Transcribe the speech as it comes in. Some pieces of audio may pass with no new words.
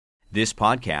This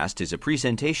podcast is a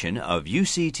presentation of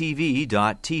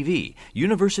UCTV.tv,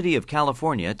 University of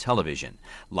California Television.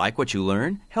 Like what you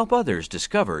learn? Help others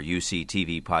discover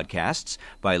UCTV podcasts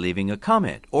by leaving a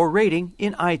comment or rating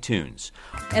in iTunes.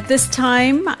 At this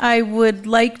time, I would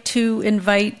like to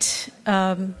invite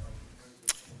Deborah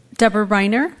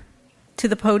Reiner to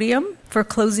the podium for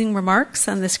closing remarks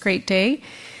on this great day.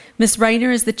 Ms.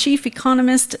 Reiner is the chief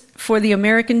economist for the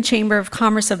American Chamber of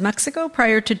Commerce of Mexico.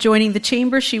 Prior to joining the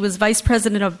chamber, she was vice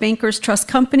president of Bankers Trust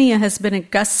Company and has been a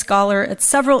guest scholar at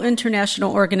several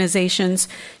international organizations.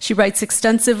 She writes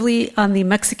extensively on the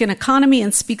Mexican economy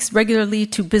and speaks regularly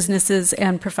to businesses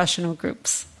and professional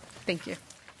groups. Thank you.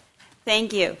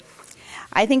 Thank you.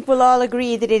 I think we'll all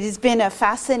agree that it has been a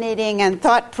fascinating and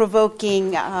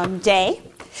thought-provoking day.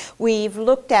 We've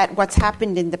looked at what's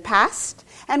happened in the past,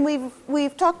 and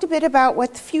we've talked a bit about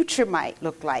what the future might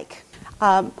look like.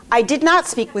 I did not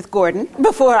speak with Gordon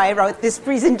before I wrote this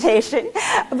presentation,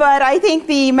 but I think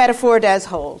the metaphor does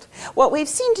hold. What we've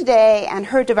seen today and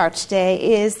heard about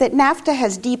today is that NAFTA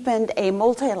has deepened a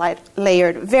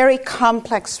multi-layered, very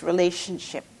complex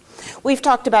relationship. We've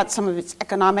talked about some of its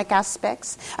economic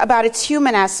aspects, about its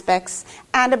human aspects,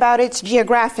 and about its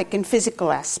geographic and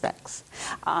physical aspects.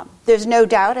 There's no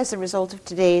doubt, as a result of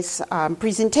today's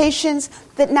presentations,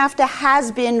 that NAFTA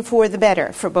has been for the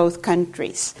better for both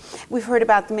countries. We've heard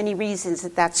about the many reasons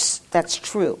that that's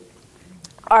true.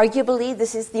 Arguably,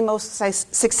 this is the most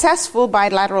successful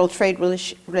bilateral trade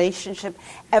relationship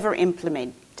ever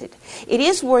implemented. It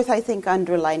is worth, I think,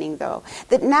 underlining, though,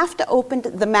 that NAFTA opened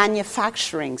the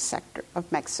manufacturing sector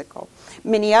of Mexico.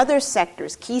 Many other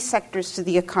sectors, key sectors to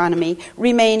the economy,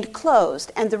 remained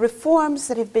closed, and the reforms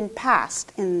that have been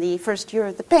passed in the first year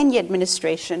of the Peña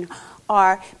administration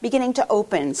are beginning to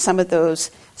open some of those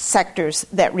sectors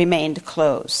that remained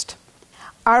closed.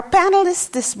 Our panelists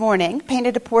this morning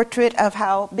painted a portrait of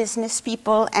how business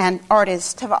people and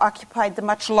artists have occupied the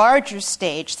much larger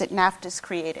stage that NAFTA's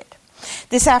created.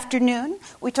 This afternoon,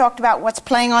 we talked about what's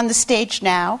playing on the stage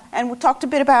now, and we talked a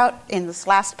bit about, in this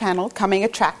last panel, coming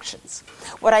attractions.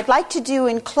 What I'd like to do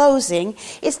in closing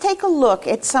is take a look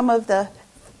at some of the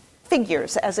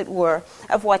figures, as it were,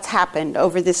 of what's happened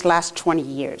over this last 20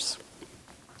 years.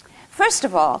 First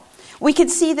of all, we can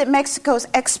see that Mexico's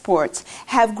exports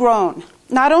have grown.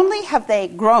 Not only have they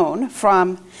grown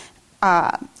from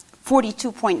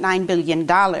 $42.9 billion in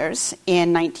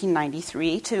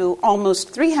 1993 to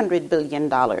almost $300 billion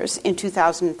in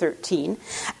 2013,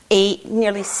 a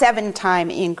nearly 7-time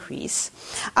increase.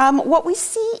 What we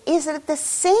see is that at the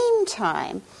same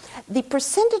time, the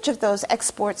percentage of those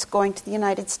exports going to the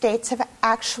United States have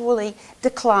actually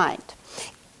declined.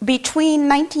 Between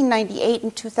 1998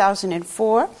 and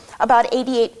 2004, about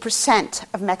 88%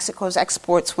 of Mexico's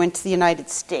exports went to the United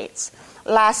States.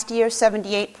 Last year,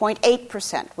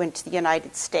 78.8% went to the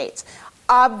United States.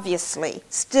 Obviously,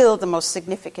 still the most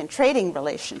significant trading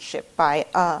relationship by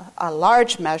a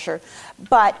large measure,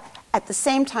 but at the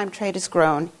same time trade has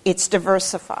grown, it's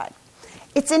diversified.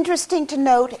 It's interesting to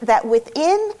note that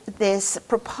within this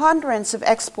preponderance of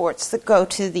exports that go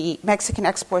to the Mexican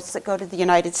exports that go to the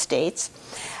United States,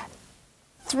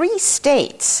 3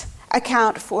 states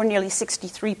account for nearly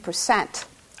 63%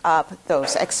 of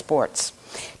those exports.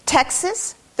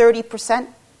 Texas, 36%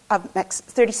 of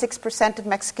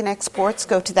Mexican exports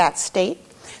go to that state.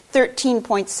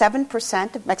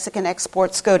 13.7% of Mexican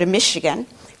exports go to Michigan.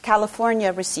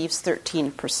 California receives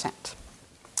 13%.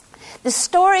 The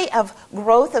story of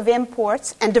growth of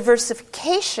imports and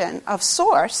diversification of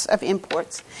source of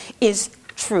imports is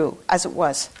true, as it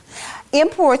was.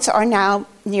 Imports are now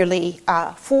nearly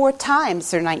 4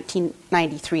 times their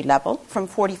 1993 level, from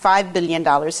 $45 billion in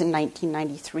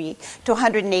 1993 to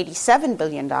 $187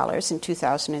 billion in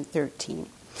 2013.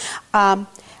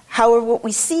 However, what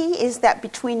we see is that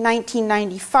between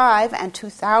 1995 and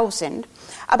 2000,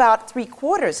 about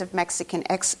 3/4 of Mexican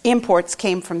imports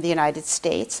came from the United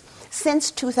States.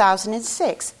 Since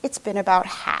 2006, it's been about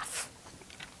half.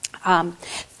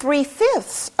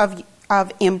 3/5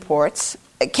 of imports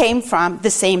came from the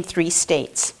same 3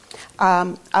 states.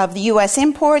 Of the U.S.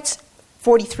 imports,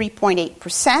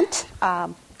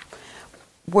 43.8%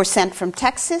 were sent from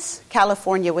Texas.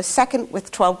 California was second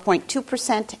with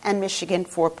 12.2%, and Michigan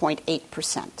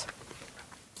 4.8%.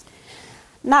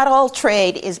 Not all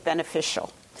trade is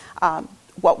beneficial.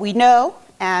 What we know,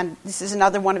 and this is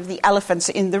another one of the elephants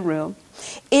in the room,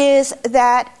 is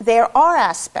that there are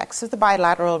aspects of the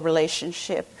bilateral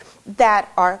relationship that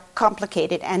are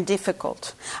complicated and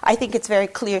difficult. I think it's very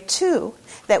clear, too,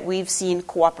 that we've seen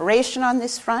cooperation on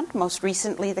this front, most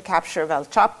recently the capture of El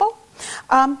Chapo,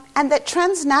 and that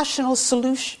transnational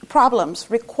problems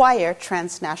require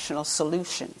transnational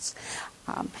solutions.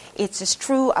 It's as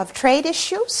true of trade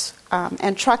issues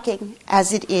and trucking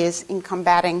as it is in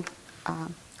combating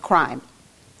crime.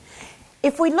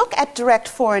 If we look at direct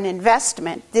foreign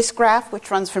investment, this graph,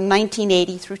 which runs from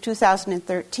 1980 through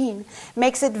 2013,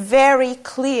 makes it very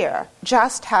clear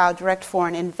just how direct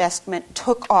foreign investment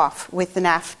took off with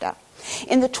NAFTA.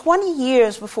 In the 20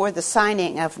 years before the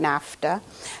signing of NAFTA,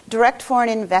 direct foreign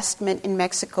investment in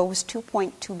Mexico was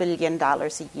 $2.2 billion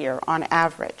a year on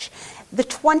average. The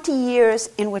 20 years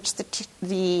in which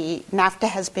the NAFTA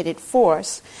has been in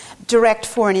force, direct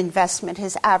foreign investment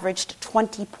has averaged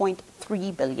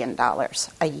 $20.3 billion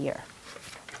a year.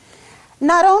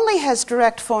 Not only has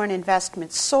direct foreign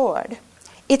investment soared,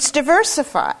 it's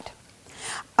diversified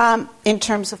in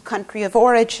terms of country of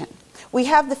origin. We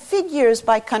have the figures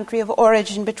by country of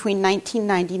origin between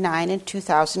 1999 and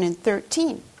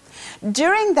 2013.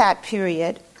 During that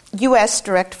period, U.S.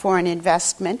 direct foreign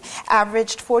investment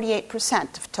averaged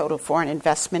 48% of total foreign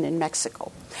investment in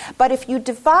Mexico. But if you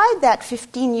divide that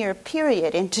 15-year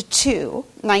period into two,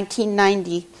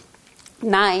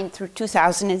 1999 through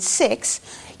 2006,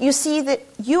 you see that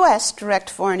U.S. direct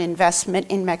foreign investment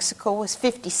in Mexico was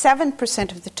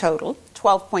 57% of the total,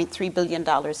 $12.3 billion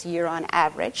a year on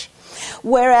average,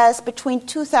 whereas between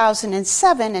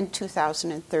 2007 and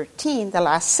 2013, the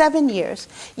last 7 years,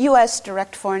 U.S.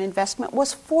 direct foreign investment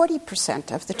was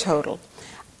 40% of the total,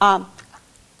 $10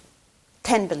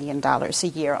 billion a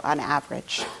year on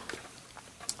average.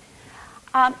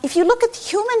 If you look at the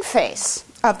human face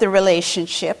of the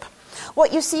relationship,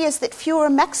 what you see is that fewer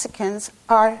Mexicans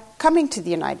are coming to the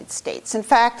United States. In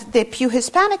fact, the Pew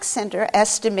Hispanic Center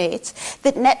estimates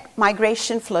that net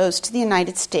migration flows to the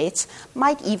United States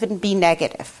might even be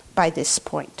negative by this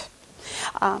point.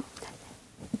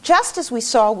 Just as we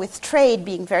saw with trade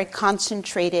being very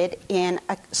concentrated in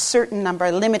a certain number,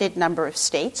 a limited number of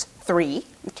states, 3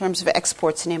 in terms of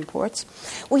exports and imports,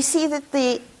 we see that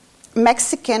the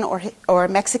Mexican or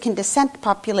Mexican descent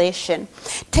population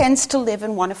tends to live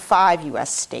in one of 5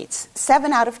 U.S. states.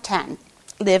 7 out of 10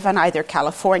 live in either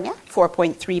California,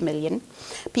 4.3 million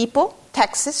people,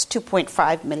 Texas,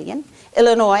 2.5 million,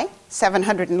 Illinois,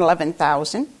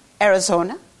 711,000,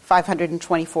 Arizona,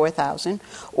 524,000,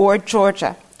 or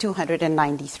Georgia,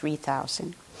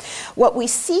 293,000. What we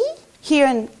see here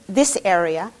in this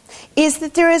area is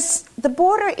that the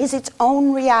border is its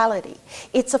own reality.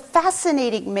 It's a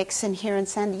fascinating mix in here in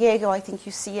San Diego. I think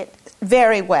you see it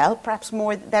very well, perhaps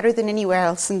better than anywhere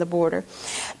else in the border,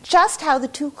 just how the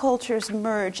two cultures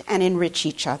merge and enrich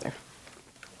each other.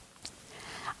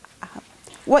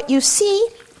 What you see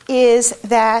is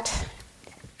that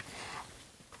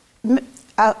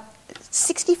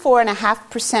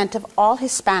 64.5% of all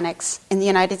Hispanics in the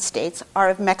United States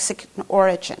are of Mexican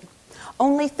origin.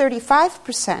 Only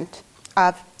 35%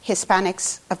 of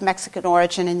Hispanics of Mexican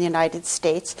origin in the United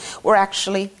States were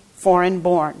actually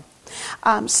foreign-born.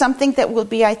 Something that will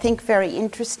be, I think, very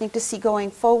interesting to see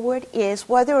going forward is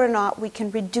whether or not we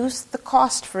can reduce the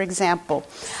cost, for example,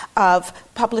 of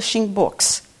publishing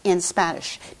books in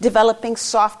Spanish, developing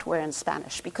software in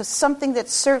Spanish, because something that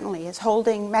certainly is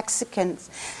holding Mexicans,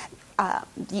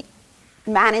 the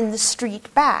man in the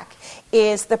street back,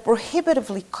 is the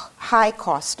prohibitively high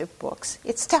cost of books.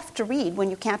 It's tough to read when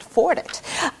you can't afford it.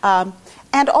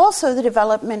 And also the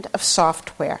development of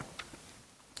software.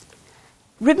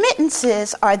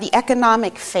 Remittances are the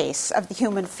economic face of the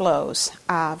human flows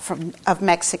of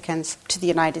Mexicans to the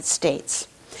United States.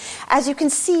 As you can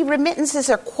see, remittances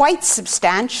are quite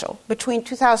substantial. Between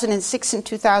 2006 and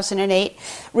 2008,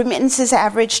 remittances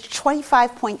averaged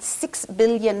 $25.6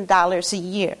 billion a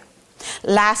year.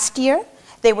 Last year,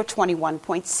 they were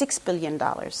 $21.6 billion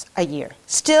a year.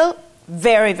 Still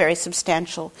very, very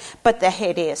substantial, but the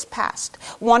heyday is past.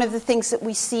 One of the things that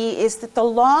we see is that the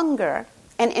longer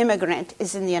an immigrant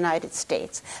is in the United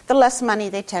States, the less money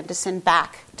they tend to send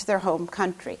back to their home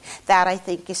country. That, I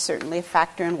think, is certainly a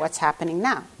factor in what's happening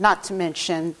now, not to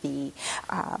mention the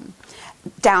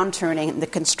downturn in the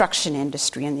construction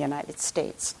industry in the United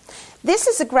States. This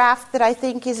is a graph that I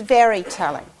think is very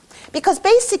telling. Because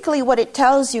basically what it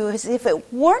tells you is if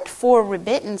it weren't for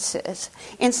remittances,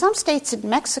 in some states in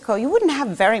Mexico, you wouldn't have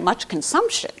very much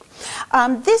consumption.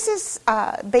 This is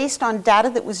based on data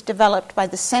that was developed by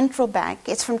the central bank.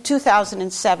 It's from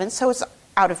 2007, so it's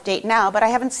out of date now, but I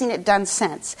haven't seen it done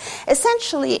since.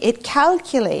 Essentially, it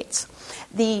calculates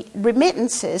the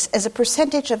remittances as a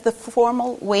percentage of the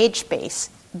formal wage base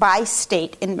by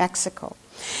state in Mexico.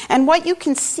 And what you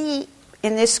can see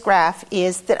in this graph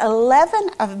is that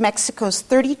 11 of Mexico's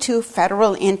 32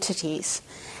 federal entities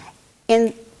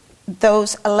in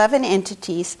those 11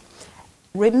 entities,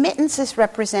 remittances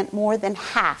represent more than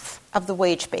half of the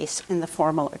wage base in the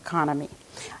formal economy.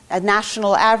 A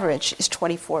national average is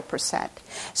 24%.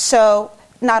 So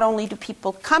not only do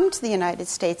people come to the United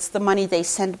States, the money they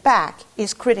send back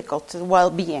is critical to the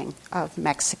well-being of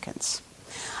Mexicans.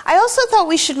 I also thought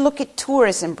we should look at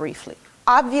tourism briefly.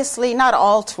 Obviously, not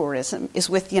all tourism is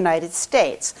with the United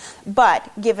States, but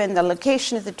given the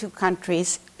location of the two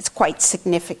countries, it's quite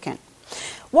significant.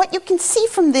 What you can see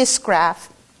from this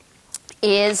graph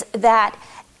is that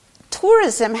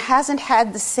tourism hasn't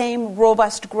had the same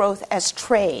robust growth as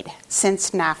trade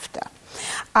since NAFTA.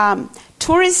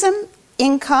 Tourism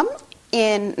income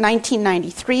in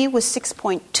 1993 was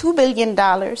 $6.2 billion.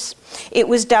 It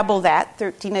was double that,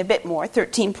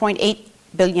 $13.8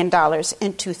 billion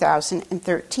in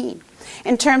 2013.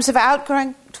 In terms of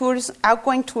outgoing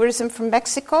tourism from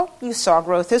Mexico, you saw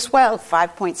growth as well,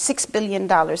 $5.6 billion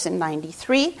in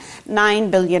 93,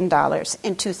 $9 billion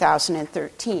in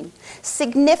 2013.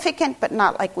 Significant, but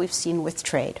not like we've seen with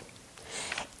trade.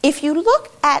 If you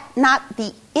look at not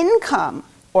the income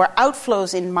or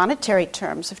outflows in monetary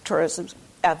terms of tourism,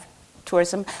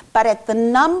 but at the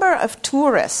number of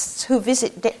tourists who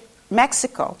visit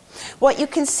Mexico, what you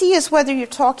can see is whether you're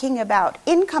talking about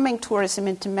incoming tourism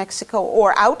into Mexico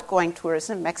or outgoing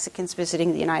tourism, Mexicans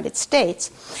visiting the United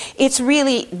States, it's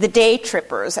really the day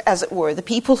trippers, as it were, the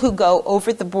people who go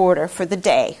over the border for the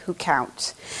day who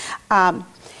count.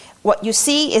 What you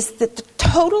see is that the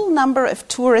total number of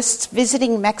tourists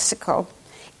visiting Mexico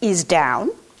is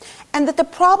down, and that the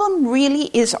problem really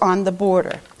is on the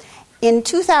border. In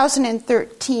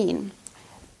 2013,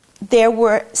 there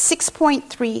were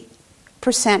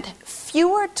 6.3%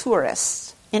 fewer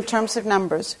tourists in terms of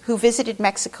numbers who visited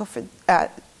Mexico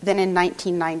than in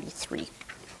 1993.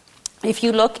 If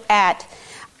you look at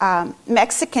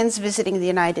Mexicans visiting the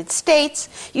United States,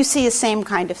 you see the same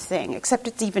kind of thing, except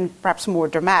it's even perhaps more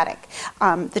dramatic.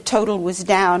 The total was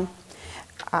down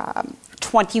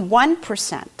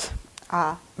 21%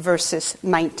 versus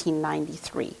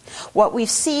 1993. What we've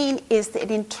seen is that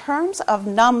in terms of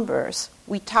numbers,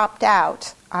 we topped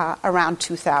out around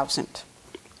 2000.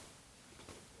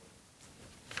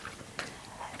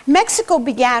 Mexico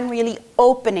began really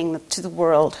opening to the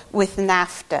world with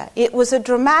NAFTA. It was a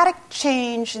dramatic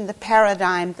change in the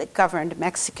paradigm that governed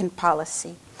Mexican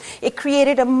policy. It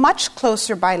created a much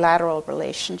closer bilateral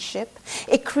relationship.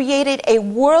 It created a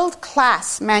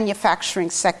world-class manufacturing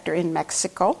sector in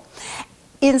Mexico,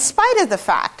 in spite of the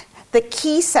fact that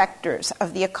key sectors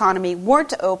of the economy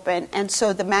weren't open, and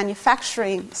so the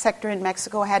manufacturing sector in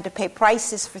Mexico had to pay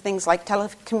prices for things like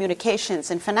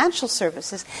telecommunications and financial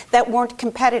services that weren't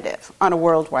competitive on a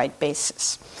worldwide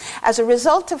basis. As a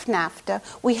result of NAFTA,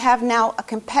 we have now a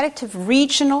competitive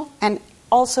regional and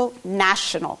also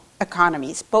national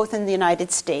economies, both in the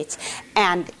United States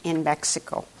and in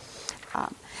Mexico.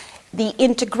 The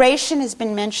integration has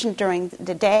been mentioned during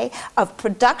the day of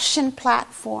production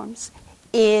platforms.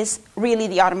 Is really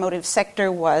the automotive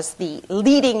sector was the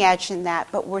leading edge in that,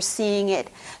 but we're seeing it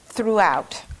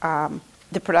throughout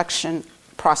the production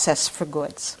process for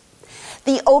goods.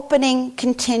 The opening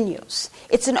continues.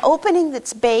 It's an opening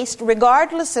that's based,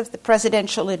 regardless of the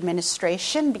presidential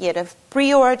administration, be it of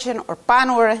pre-origin or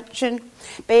pan-origin,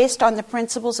 based on the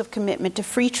principles of commitment to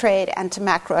free trade and to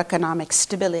macroeconomic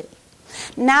stability.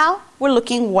 Now we're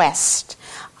looking west.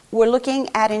 We're looking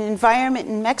at an environment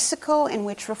in Mexico in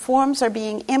which reforms have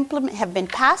been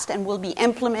passed and will be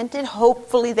implemented.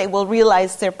 Hopefully they will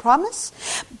realize their promise,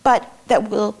 but that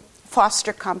will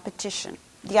foster competition.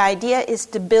 The idea is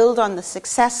to build on the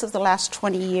success of the last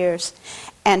 20 years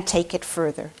and take it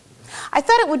further. I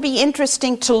thought it would be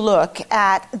interesting to look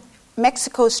at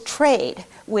Mexico's trade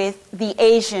with the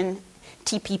Asian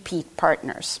TPP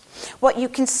partners. What you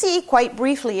can see quite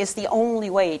briefly is the only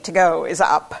way to go is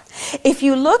up. If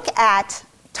you look at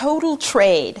total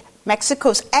trade,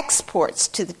 Mexico's exports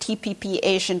to the TPP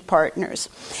Asian partners,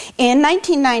 in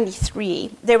 1993,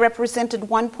 they represented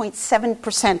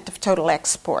 1.7% of total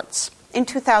exports. In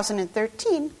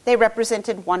 2013, they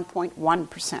represented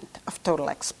 1.1% of total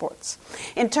exports.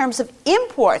 In terms of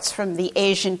imports from the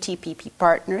Asian TPP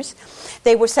partners,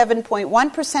 they were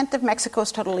 7.1% of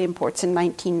Mexico's total imports in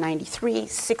 1993,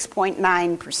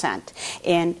 6.9%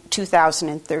 in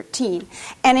 2013.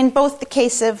 And in both the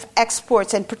case of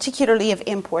exports and particularly of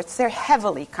imports, they're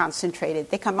heavily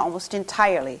concentrated. They come almost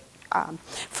entirely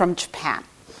from Japan.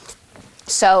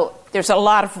 So there's a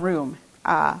lot of room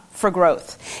for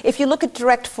growth. If you look at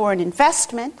direct foreign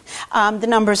investment, the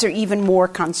numbers are even more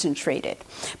concentrated.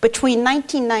 Between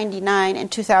 1999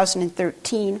 and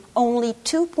 2013, only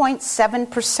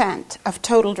 2.7% of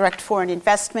total direct foreign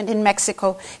investment in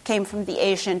Mexico came from the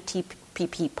Asian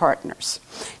TPP partners.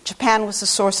 Japan was the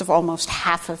source of almost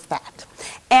half of that.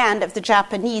 And of the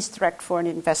Japanese direct foreign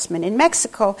investment in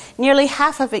Mexico, nearly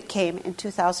half of it came in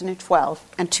 2012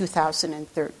 and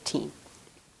 2013.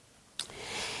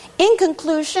 In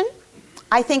conclusion,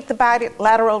 I think the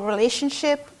bilateral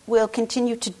relationship will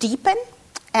continue to deepen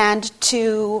and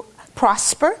to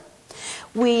prosper.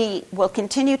 We will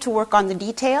continue to work on the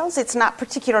details. It's not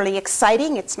particularly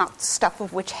exciting. It's not stuff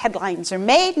of which headlines are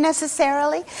made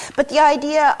necessarily, but the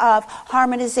idea of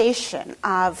harmonization,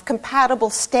 of compatible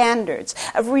standards,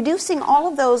 of reducing all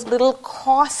of those little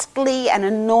costly and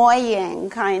annoying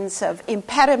kinds of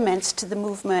impediments to the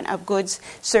movement of goods,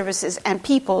 services, and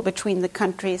people between the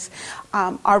countries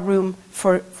are room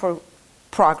for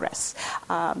progress.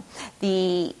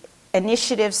 The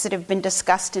initiatives that have been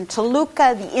discussed in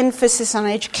Toluca, the emphasis on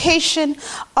education,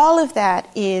 all of that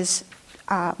is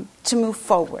to move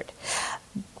forward.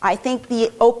 I think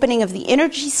the opening of the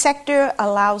energy sector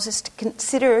allows us to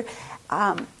consider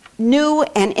new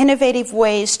and innovative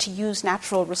ways to use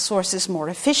natural resources more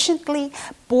efficiently.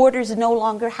 Borders no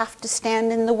longer have to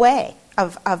stand in the way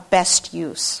of best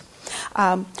use.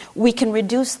 We can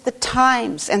reduce the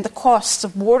times and the costs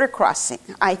of border crossing.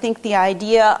 I think the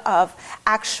idea of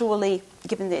actually,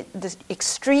 given the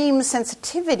extreme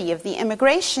sensitivity of the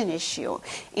immigration issue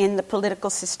in the political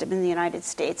system in the United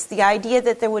States, the idea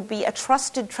that there would be a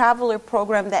trusted traveler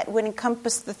program that would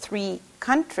encompass the three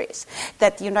countries,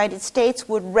 that the United States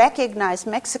would recognize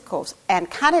Mexico's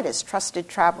and Canada's trusted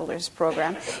travelers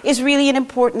program, is really an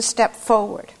important step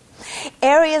forward.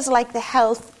 Areas like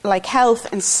health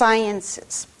and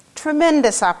sciences,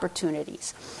 tremendous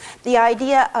opportunities. The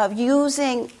idea of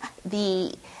using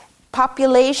the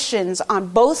populations on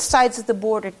both sides of the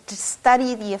border to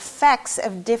study the effects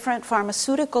of different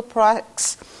pharmaceutical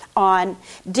products on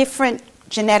different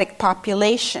genetic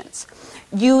populations,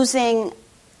 using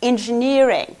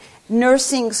engineering,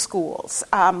 nursing schools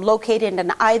located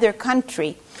in either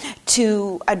country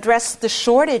to address the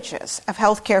shortages of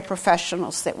healthcare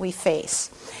professionals that we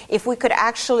face. If we could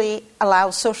actually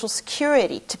allow Social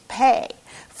Security to pay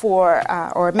for,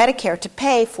 or Medicare to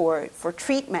pay for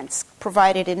treatments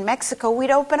provided in Mexico, we'd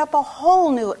open up a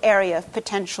whole new area of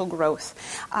potential growth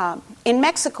in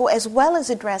Mexico, as well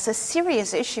as address a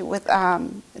serious issue with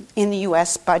in the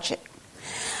U.S. budget.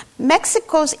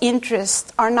 Mexico's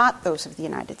interests are not those of the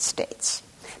United States.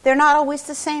 They're not always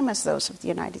the same as those of the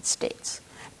United States.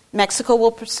 Mexico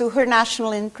will pursue her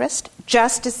national interest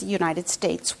just as the United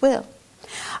States will.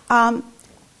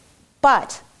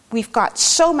 But we've got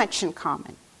so much in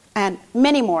common, and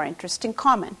many more interests in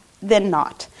common than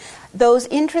not. Those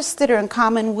interests that are in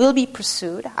common will be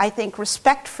pursued. I think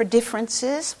respect for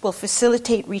differences will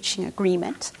facilitate reaching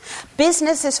agreement.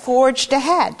 Business is forged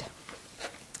ahead.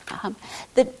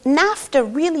 The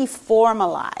NAFTA really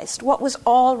formalized what was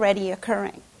already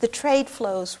occurring. The trade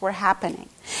flows were happening.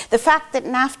 The fact that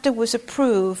NAFTA was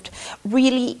approved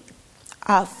really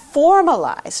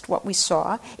formalized what we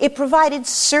saw. It provided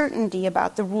certainty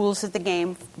about the rules of the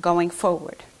game going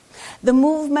forward. The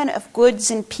movement of goods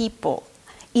and people,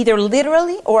 either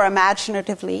literally or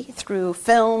imaginatively through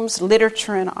films,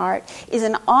 literature, and art, is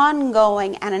an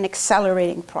ongoing and an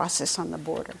accelerating process on the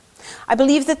border. I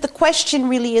believe that the question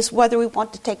really is whether we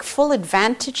want to take full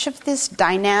advantage of this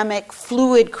dynamic,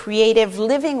 fluid, creative,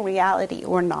 living reality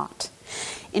or not.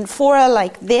 In fora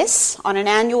like this, on an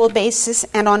annual basis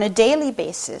and on a daily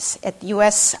basis at the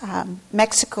U.S.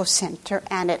 Mexico Center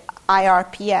and at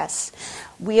IRPS,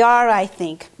 we are, I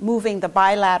think, moving the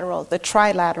bilateral, the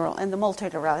trilateral, and the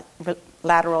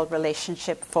multilateral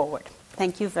relationship forward.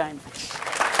 Thank you very much.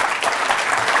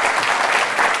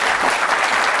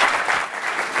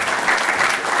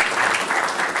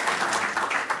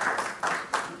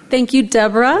 Thank you,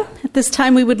 Deborah. At this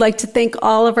time, we would like to thank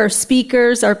all of our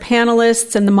speakers, our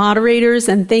panelists, and the moderators,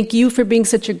 and thank you for being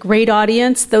such a great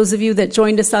audience. Those of you that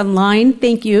joined us online,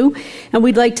 thank you. And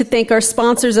we'd like to thank our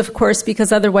sponsors, of course,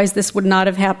 because otherwise this would not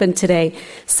have happened today.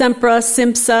 Sempra,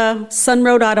 SIMSA,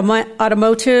 Sunroad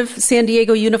Automotive, San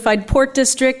Diego Unified Port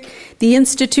District, the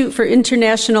Institute for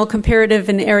International Comparative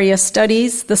and Area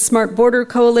Studies, the Smart Border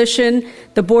Coalition,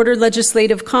 the Border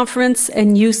Legislative Conference,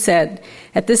 and USED.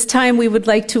 At this time, we would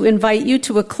like to invite you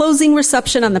to a closing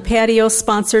reception on the patio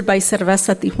sponsored by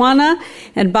Cerveza Tijuana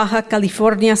and Baja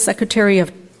California Secretary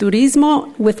of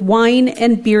Turismo with wine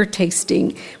and beer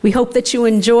tasting. We hope that you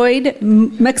enjoyed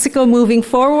Mexico Moving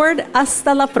Forward.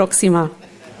 Hasta la próxima.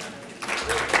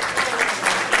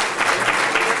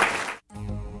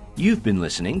 You've been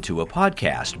listening to a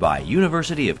podcast by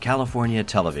University of California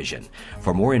Television.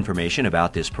 For more information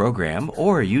about this program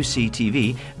or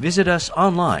UCTV, visit us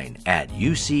online at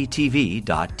uctv.tv.